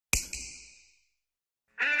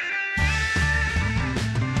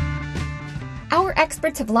Our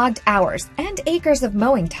experts have logged hours and acres of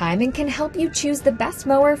mowing time and can help you choose the best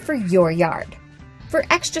mower for your yard. For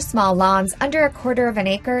extra small lawns under 1/4 of an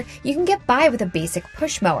acre, you can get by with a basic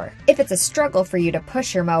push mower. If it's a struggle for you to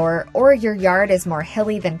push your mower or your yard is more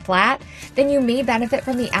hilly than flat, then you may benefit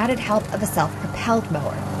from the added help of a self-propelled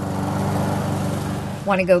mower.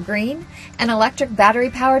 Want to go green? An electric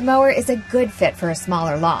battery-powered mower is a good fit for a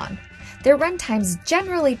smaller lawn. Their run times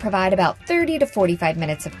generally provide about 30 to 45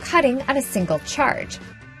 minutes of cutting on a single charge.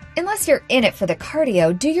 Unless you're in it for the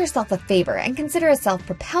cardio, do yourself a favor and consider a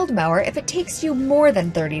self-propelled mower if it takes you more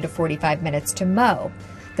than 30 to 45 minutes to mow.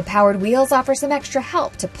 The powered wheels offer some extra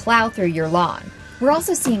help to plow through your lawn. We're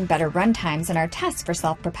also seeing better run times in our tests for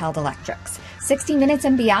self-propelled electrics, 60 minutes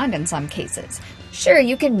and beyond in some cases. Sure,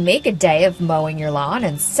 you can make a day of mowing your lawn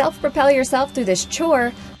and self-propel yourself through this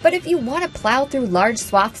chore, but if you want to plow through large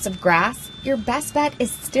swaths of grass, your best bet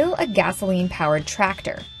is still a gasoline-powered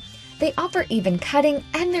tractor. They offer even cutting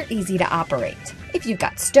and they're easy to operate. If you've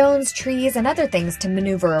got stones, trees, and other things to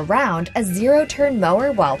maneuver around, a zero-turn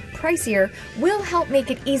mower, while pricier, will help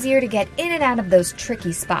make it easier to get in and out of those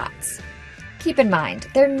tricky spots. Keep in mind,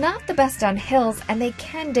 they're not the best on hills and they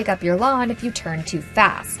can dig up your lawn if you turn too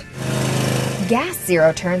fast. Gas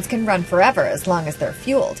zero-turns can run forever as long as they're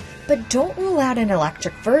fueled, but don't rule out an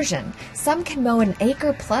electric version. Some can mow an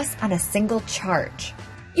acre plus on a single charge.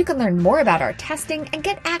 You can learn more about our testing and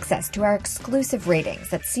get access to our exclusive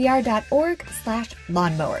ratings at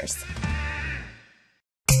cr.org/lawnmowers.